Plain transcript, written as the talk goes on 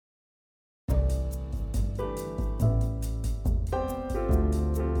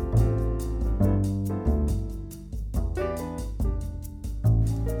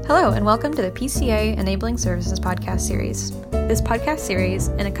Hello, and welcome to the PCA Enabling Services podcast series. This podcast series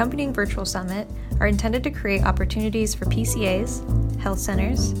and accompanying virtual summit are intended to create opportunities for PCAs, health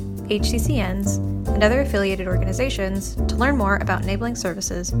centers, HCCNs, and other affiliated organizations to learn more about enabling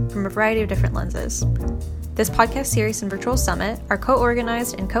services from a variety of different lenses. This podcast series and virtual summit are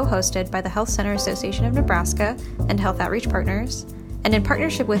co-organized and co-hosted by the Health Center Association of Nebraska and Health Outreach Partners, and in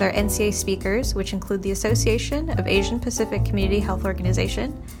partnership with our NCA speakers, which include the Association of Asian Pacific Community Health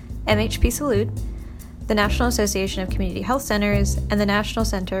Organization, MHP Salud, the National Association of Community Health Centers, and the National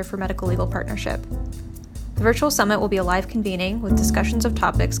Center for Medical Legal Partnership. The virtual summit will be a live convening with discussions of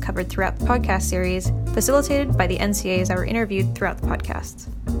topics covered throughout the podcast series, facilitated by the NCAs that were interviewed throughout the podcasts.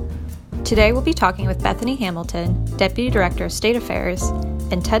 Today we'll be talking with Bethany Hamilton, Deputy Director of State Affairs,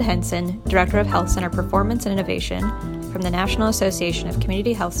 and Ted Henson, Director of Health Center Performance and Innovation from the National Association of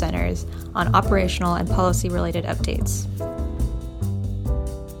Community Health Centers on operational and policy-related updates.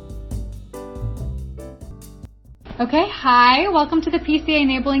 Okay, hi, welcome to the PCA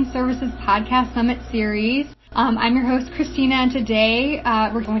Enabling Services Podcast Summit Series. I'm your host, Christina, and today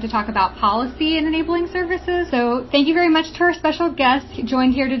we're going to talk about policy and enabling services. So thank you very much to our special guests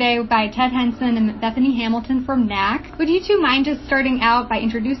joined here today by Ted Henson and Bethany Hamilton from NAC. Would you two mind just starting out by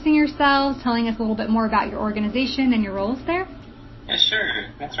introducing yourselves, telling us a little bit more about your organization and your roles there? Yeah, sure.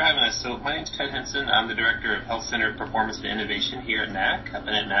 Thanks for having us. So my name's Ted Henson. I'm the Director of Health Center Performance and Innovation here at NAC. I've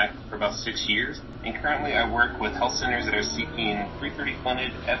been at NAC for about 6 years. And currently I work with health centers that are seeking 330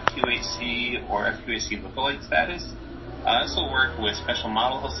 funded FQHC or FQHC lookalike status. I also work with special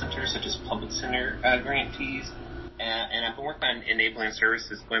model health centers such as public center grantees. And I've been working on enabling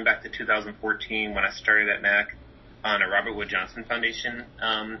services going back to 2014 when I started at NAC on a Robert Wood Johnson Foundation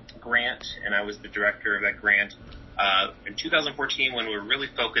grant. And I was the director of that grant. In 2014, when we were really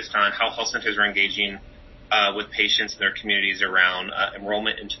focused on how health centers are engaging with patients in their communities around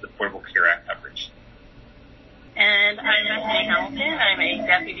enrollment into the Affordable Care Act coverage. And I'm Bethany Hamilton. I'm a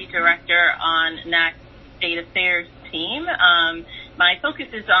Deputy Director on NAC's State Affairs team. My focus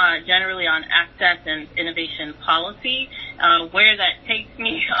is generally on access and innovation policy. Where that takes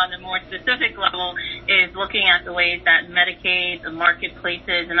me on a more specific level is looking at the ways that Medicaid, the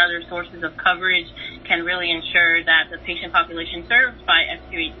marketplaces, and other sources of coverage can really ensure that the patient population served by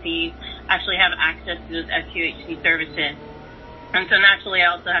FQHCs actually have access to those FQHC services. And so naturally, I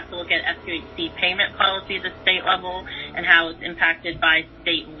also have to look at FQHC payment policy at the state level and how it's impacted by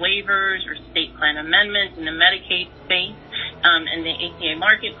state waivers or state plan amendments in the Medicaid space. In the ACA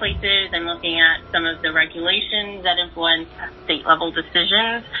marketplaces, and looking at some of the regulations that influence state-level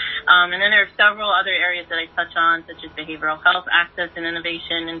decisions. And then there are several other areas that I touch on, such as behavioral health, access, and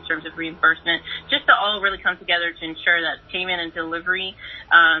innovation in terms of reimbursement, just to all really come together to ensure that payment and delivery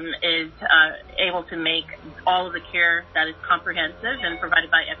is able to make all of the care that is comprehensive and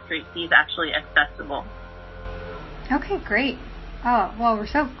provided by FQHCs actually accessible. Okay, great. Oh, well, we're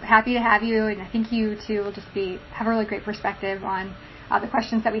so happy to have you, and I think you two will just have a really great perspective on the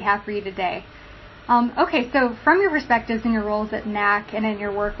questions that we have for you today. Okay, so from your perspectives and your roles at NAC and in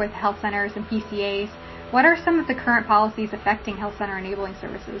your work with health centers and PCAs, what are some of the current policies affecting health center enabling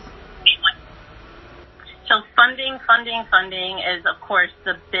services? So funding is, of course,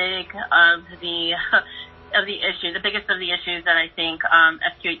 the biggest of the issues that I think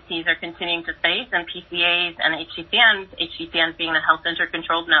FQHCs are continuing to face, and PCAs and HCCNs being the health center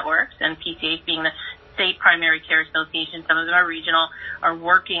controlled networks, and PCAs being the state primary care association, some of them are regional, are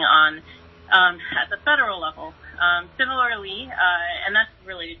working on at the federal level. Similarly, and that's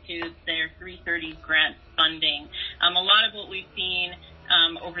related to their 330 grant funding. A lot of what we've seen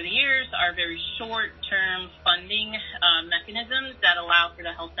over the years are very short-term funding mechanisms that allow for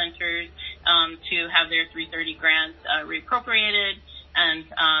the health centers to have their 330 grants reappropriated and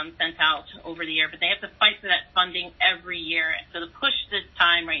sent out over the year. But they have to fight for that funding every year. So the push this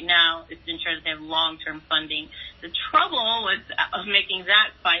time right now is to ensure that they have long-term funding. The trouble with making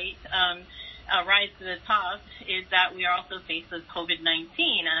that fight rise to the top is that we are also faced with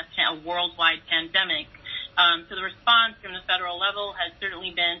COVID-19, a worldwide pandemic. So the response from the federal level has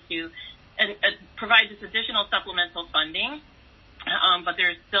certainly been to provide this additional supplemental funding, but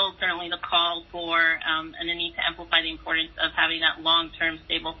there's still certainly the call for and the need to amplify the importance of having that long-term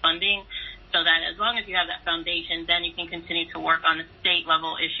stable funding so that as long as you have that foundation, then you can continue to work on the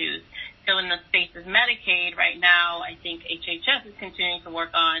state-level issues. So in the space of Medicaid right now, I think HHS is continuing to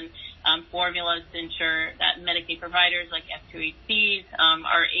work on formulas to ensure that Medicaid providers like FQHCs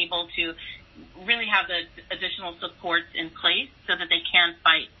are able to really have the additional supports in place so that they can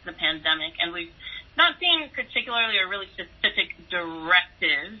fight the pandemic. And we've not seen particularly or really specific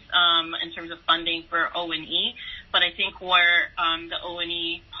directives in terms of funding for O&E, but I think where the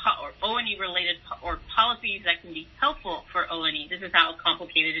O&E how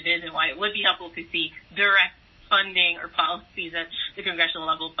complicated it is and why it would be helpful to see direct funding or policies at the congressional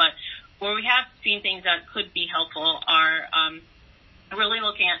level. But where we have seen things that could be helpful are really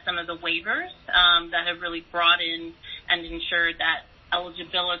looking at some of the waivers that have really brought in and ensured that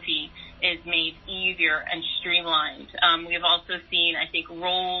eligibility is made easier and streamlined. We have also seen, I think,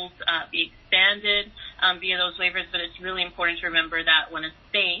 roles be expanded via those waivers, but it's really important to remember that when a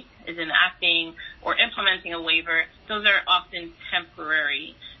state is enacting or implementing a waiver, those are often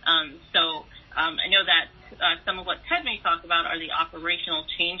temporary. So I know that some of what Ted may talk about are the operational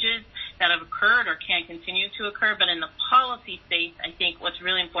changes that have occurred or can continue to occur, but in the policy space, I think what's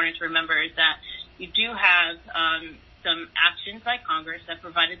really important to remember is that you do have some actions by Congress that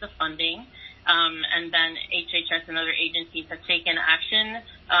provided the funding, and then HHS and other agencies have taken action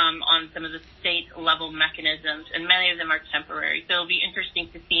on some of the state-level mechanisms, and many of them are temporary. So it'll be interesting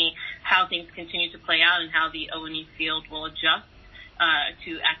to see how things continue to play out and how the O&E field will adjust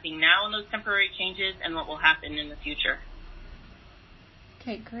to acting now on those temporary changes and what will happen in the future.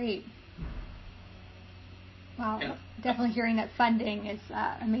 Okay, great. Wow, definitely hearing that funding is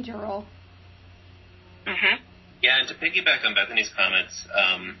a major role. Mm-hmm. Yeah, and to piggyback on Bethany's comments,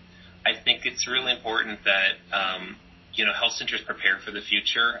 I think it's really important that, health centers prepare for the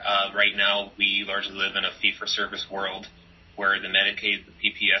future. Right now, we largely live in a fee-for-service world where the Medicaid, the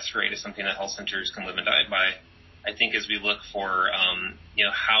PPS rate is something that health centers can live and die by. I think as we look for,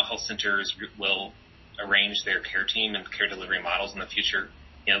 how health centers will arrange their care team and care delivery models in the future,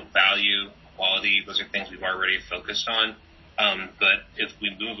 value, quality, those are things we've already focused on. But if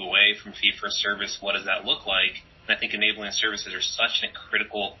we move away from fee-for-service, what does that look like? And I think enabling services are such a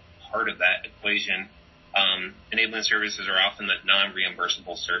critical part of that equation. Enabling services are often the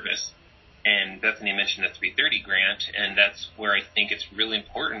non-reimbursable service. And Bethany mentioned the 330 grant, and that's where I think it's really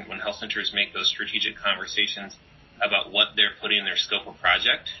important when health centers make those strategic conversations about what they're putting in their scope of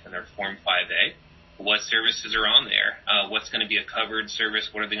project and their Form 5A, what services are on there, what's going to be a covered service,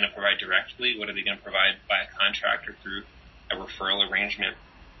 what are they going to provide directly, what are they going to provide by a contractor through a referral arrangement.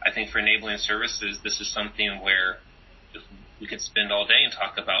 I think for enabling services, this is something where we could spend all day and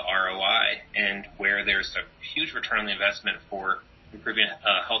talk about ROI and where there's a huge return on the investment for improving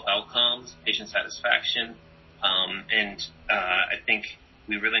health outcomes, patient satisfaction, and I think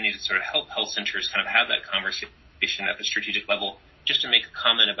we really need to sort of help health centers kind of have that conversation at the strategic level. Just to make a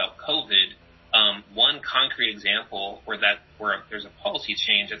comment about COVID, one concrete example where there's a policy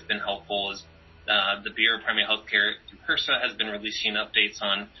change that's been helpful is the Bureau of Primary Health Care, HRSA, has been releasing updates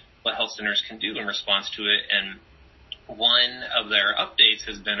on what health centers can do in response to it, and one of their updates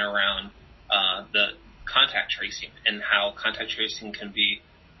has been around the contact tracing and how contact tracing can be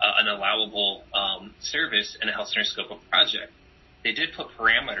an allowable service in a health center scope of project. They did put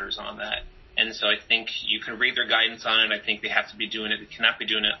parameters on that, and so I think you can read their guidance on it. I think they have to be doing it. They cannot be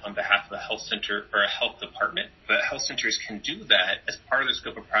doing it on behalf of a health center or a health department, but health centers can do that as part of their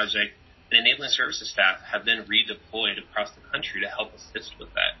scope of project, and enabling services staff have been redeployed across the country to help assist with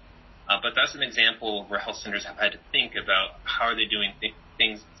that. But that's an example where health centers have had to think about how are they doing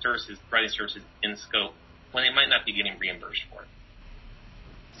things, services, providing services in scope when they might not be getting reimbursed for it.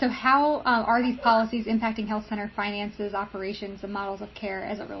 So how are these policies impacting health center finances, operations, and models of care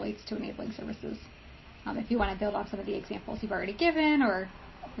as it relates to enabling services? If you want to build on some of the examples you've already given, or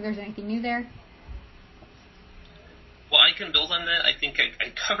if there's anything new there. Well, I can build on that. I think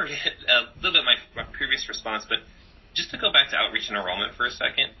I covered it a little bit in my previous response, but just to go back to outreach and enrollment for a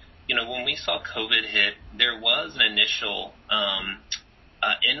second, when we saw COVID hit, there was an initial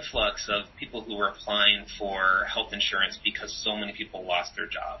influx of people who were applying for health insurance because so many people lost their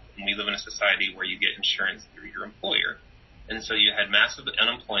job. And we live in a society where you get insurance through your employer. And so you had massive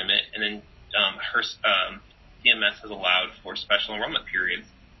unemployment, and then CMS has allowed for special enrollment periods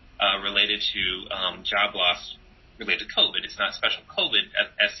related to job loss related to COVID. It's not special COVID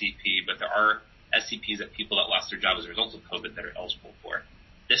SEP, but there are SEPs that people that lost their job as a result of COVID that are eligible for.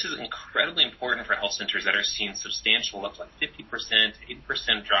 This is incredibly important for health centers that are seeing substantial, up to like 50%,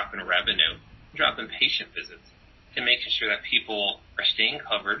 80% drop in revenue, drop in patient visits, to making sure that people are staying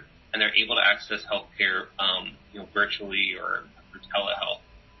covered and they're able to access healthcare, virtually or through telehealth.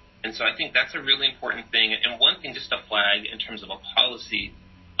 And so I think that's a really important thing. And one thing just to flag in terms of a policy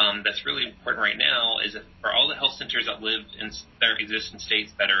that's really important right now is that for all the health centers that exist in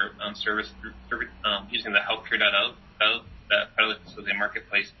states that are serviced through using the healthcare.gov, the Federal Facility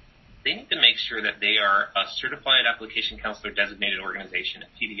Marketplace, they need to make sure that they are a certified application counselor designated organization, a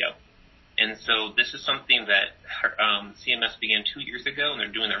PDO. And so this is something that CMS began 2 years ago, and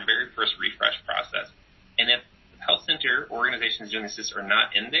they're doing their very first refresh process. And if health center organizations doing this are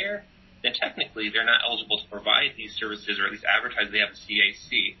not in there, then technically they're not eligible to provide these services or at least advertise they have a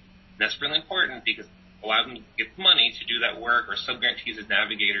CAC. And that's really important because a lot of them get money to do that work or sub-grantees as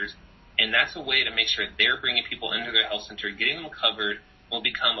navigators, and that's a way to make sure they're bringing people into their health center, getting them covered, will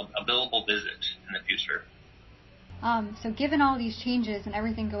become a billable visit in the future. So given all these changes and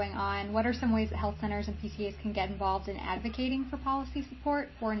everything going on, what are some ways that health centers and PCAs can get involved in advocating for policy support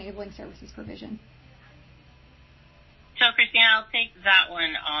for enabling services provision? So, Christina, I'll take that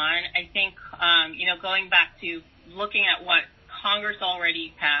one on. I think, going back to looking at what Congress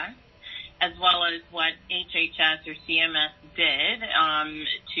already passed, as well as what HHS or CMS did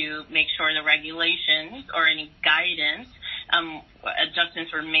to make sure the regulations or any guidance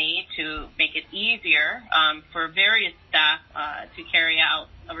adjustments were made to make it easier for various staff to carry out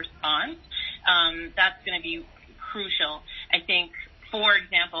a response, that's going to be crucial. I think, for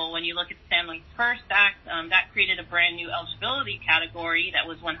example, when you look at the Family First Act, that created a brand new eligibility category that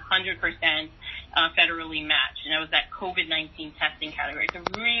was 100% federally matched, and that was that COVID-19 testing category. It's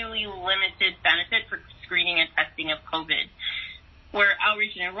a really limited benefit for screening and testing of COVID. Where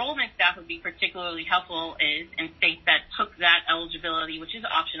outreach and enrollment staff would be particularly helpful is in states that took that eligibility, which is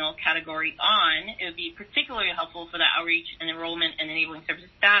optional, category on. It would be particularly helpful for the outreach and enrollment and enabling services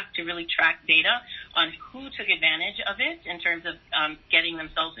staff to really track data on who took advantage of it in terms of getting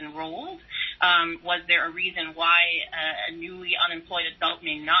themselves enrolled. Was there a reason why a newly unemployed adult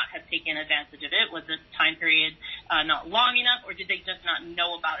may not have taken advantage of it? Was the time period not long enough, or did they just not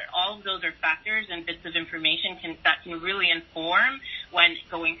know about it? All of those are factors and bits of information that can really inform when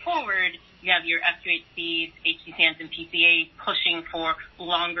going forward you have your FQHCs, HCCNs, and PCAs pushing for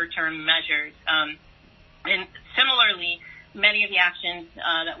longer-term measures. And similarly, many of the actions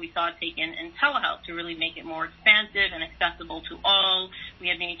that we saw taken in telehealth to really make it more expansive and accessible to all. We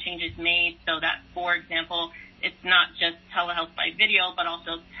had many changes made so that, for example, it's not just telehealth by video, but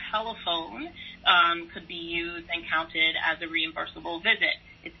also telephone could be used and counted as a reimbursable visit.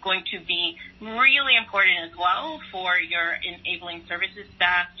 It's going to be really important as well for your enabling services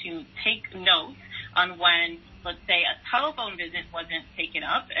staff to take notes on when, let's say, a telephone visit wasn't taken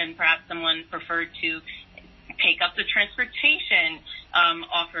up and perhaps someone preferred to take up the transportation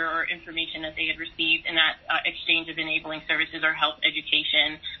offer or information that they had received in that exchange of enabling services or health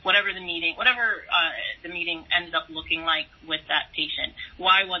education, whatever the meeting ended up looking like with that patient.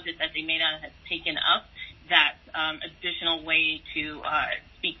 Why was it that they may not have taken up that additional way to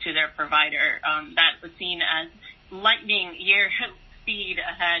speak to their provider? That was seen as lightning year speed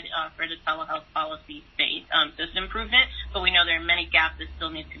ahead for the telehealth policy space. So it's an improvement, but we know there are many gaps that still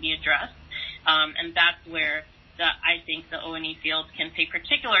need to be addressed. And that's where I think the O&E field can pay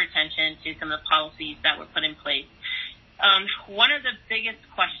particular attention to some of the policies that were put in place. One of the biggest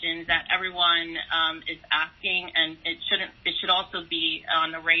questions that everyone is asking, and it should also be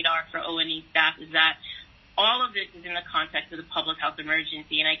on the radar for O&E staff, is that all of this is in the context of the public health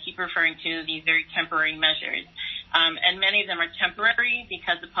emergency, and I keep referring to these very temporary measures. And many of them are temporary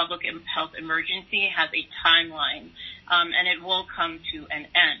because the public health emergency has a timeline, and it will come to an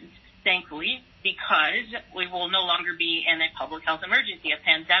end, thankfully, because we will no longer be in a public health emergency, a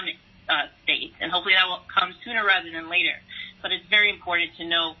pandemic state, and hopefully that will come sooner rather than later. But it's very important to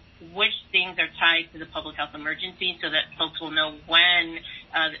know which things are tied to the public health emergency so that folks will know when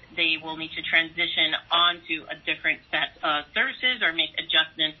they will need to transition onto a different set of services or make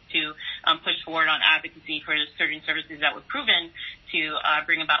adjustments to push forward on advocacy for certain services that were proven to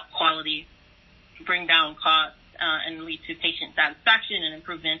bring about quality, bring down costs, and lead to patient satisfaction and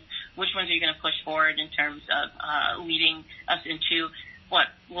improvements. Which ones are you going to push forward in terms of leading us into what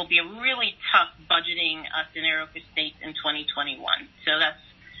will be a really tough budgeting scenario for states in 2021? So that's,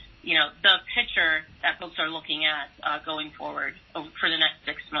 the picture that folks are looking at going forward for the next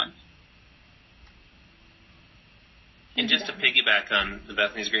 6 months. And just to piggyback on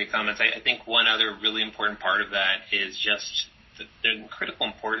Bethany's great comments, I think one other really important part of that is just the critical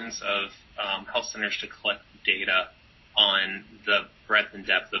importance of health centers to collect data on the breadth and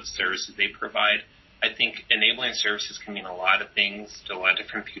depth of services they provide. I think enabling services can mean a lot of things to a lot of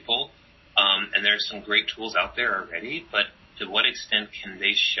different people, and there's some great tools out there already, but to what extent can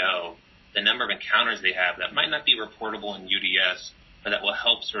they show the number of encounters they have that might not be reportable in UDS, but that will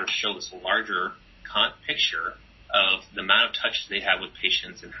help sort of show this larger picture of the amount of touches they have with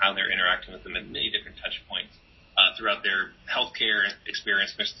patients and how they're interacting with them at many different touch points throughout their healthcare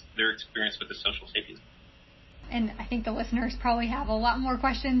experience, their experience with the social safety. And I think the listeners probably have a lot more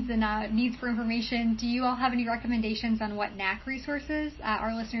questions and needs for information. Do you all have any recommendations on what NAC resources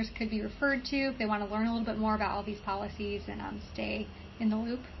our listeners could be referred to if they want to learn a little bit more about all these policies and stay in the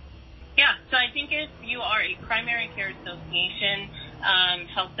loop? Yeah, so I think if you are a primary care association,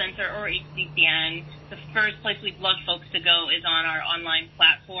 health center or HCCN, the first place we'd love folks to go is on our online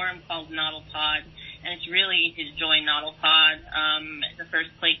platform called NoddlePod. And it's really easy to join NoddlePod. The first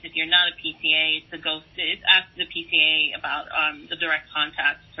place, if you're not a PCA, is to ask the PCA about the direct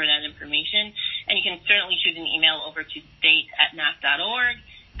contact for that information. And you can certainly shoot an email over to state@nac.org.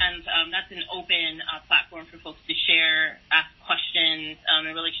 And that's an open platform for folks to share, ask questions, and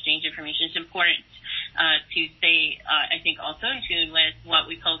really exchange information. It's important to stay, I think, also in tune with what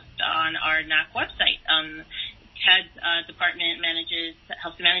we post on our NAC website. Ted's department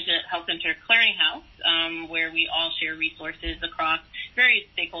helps to manage the Health Center Clearinghouse, where we all share resources across various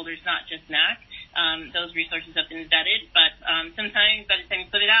stakeholders, not just NAC. Those resources have been vetted, but sometimes by the time you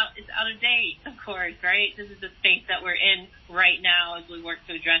put it out, it's out of date, of course, right? This is the space that we're in right now as we work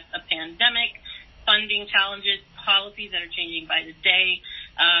to address a pandemic, funding challenges, policies that are changing by the day.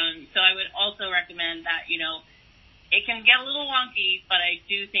 So I would also recommend that, it can get a little wonky, but I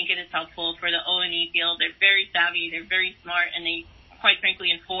do think it is helpful for the O&E field. They're very savvy, they're very smart, and they, quite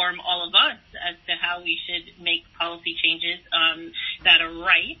frankly, inform all of us as to how we should make policy changes that are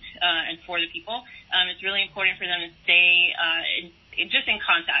right and for the people. It's really important for them to stay just in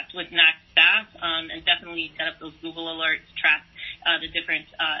contact with NAC staff and definitely set up those Google alerts, track the different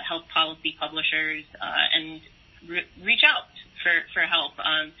health policy publishers, and reach out for help.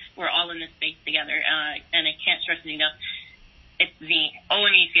 We're all in this space together, and I can't stress it enough. It's the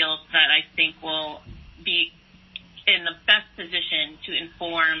O&E field that I think will be in the best position to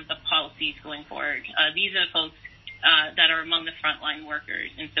inform the policies going forward. These are the folks that are among the frontline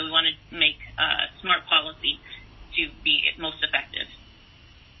workers, and so we want to make smart policy to be most effective.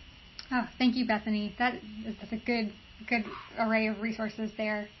 Oh, thank you, Bethany. That's a good array of resources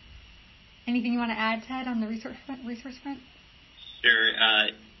there. Anything you want to add, Ted, on the resource front? Sure.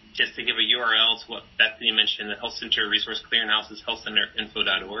 Just to give a URL to what Bethany mentioned, the Health Center Resource Clearinghouse is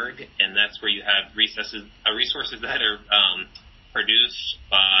healthcenterinfo.org, and that's where you have resources that are produced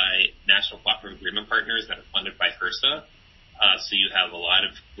by National Platform Agreement Partners that are funded by HRSA. So you have a lot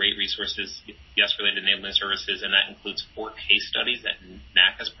of great resources, related to enabling services, and that includes 4 case studies that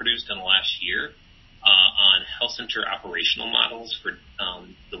NAC has produced in the last year on health center operational models for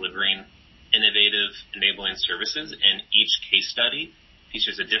delivering innovative enabling services, and each case study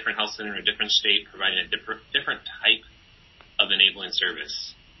features a different health center in a different state providing a different type of enabling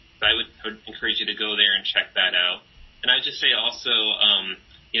service. So I would encourage you to go there and check that out. And I would just say also,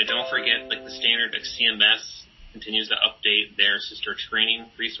 don't forget, like the standard, like CMS continues to update their sister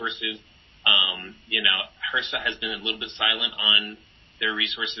training resources. HRSA has been a little bit silent on their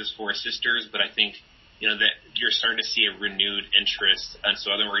resources for sisters, but I think that you're starting to see a renewed interest. And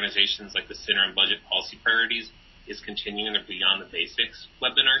so other organizations like the Center on Budget Policy Priorities is continuing their Beyond the Basics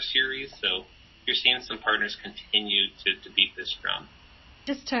webinar series. So you're seeing some partners continue to beat this drum.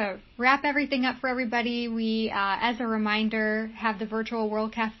 Just to wrap everything up for everybody, we, as a reminder, have the virtual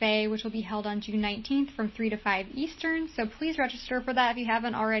World Cafe, which will be held on June 19th from 3 to 5 Eastern. So please register for that if you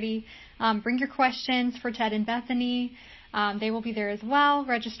haven't already. Bring your questions for Ted and Bethany. They will be there as well.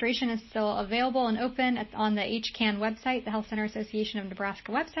 Registration is still available and open on the HCAN website, the Health Center Association of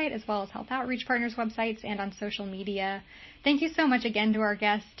Nebraska website, as well as Health Outreach Partners websites and on social media. Thank you so much again to our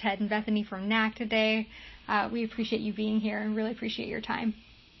guests, Ted and Bethany from NAC today. We appreciate you being here and really appreciate your time.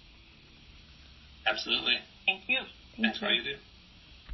 Absolutely. Thank you. Thanks for all you do.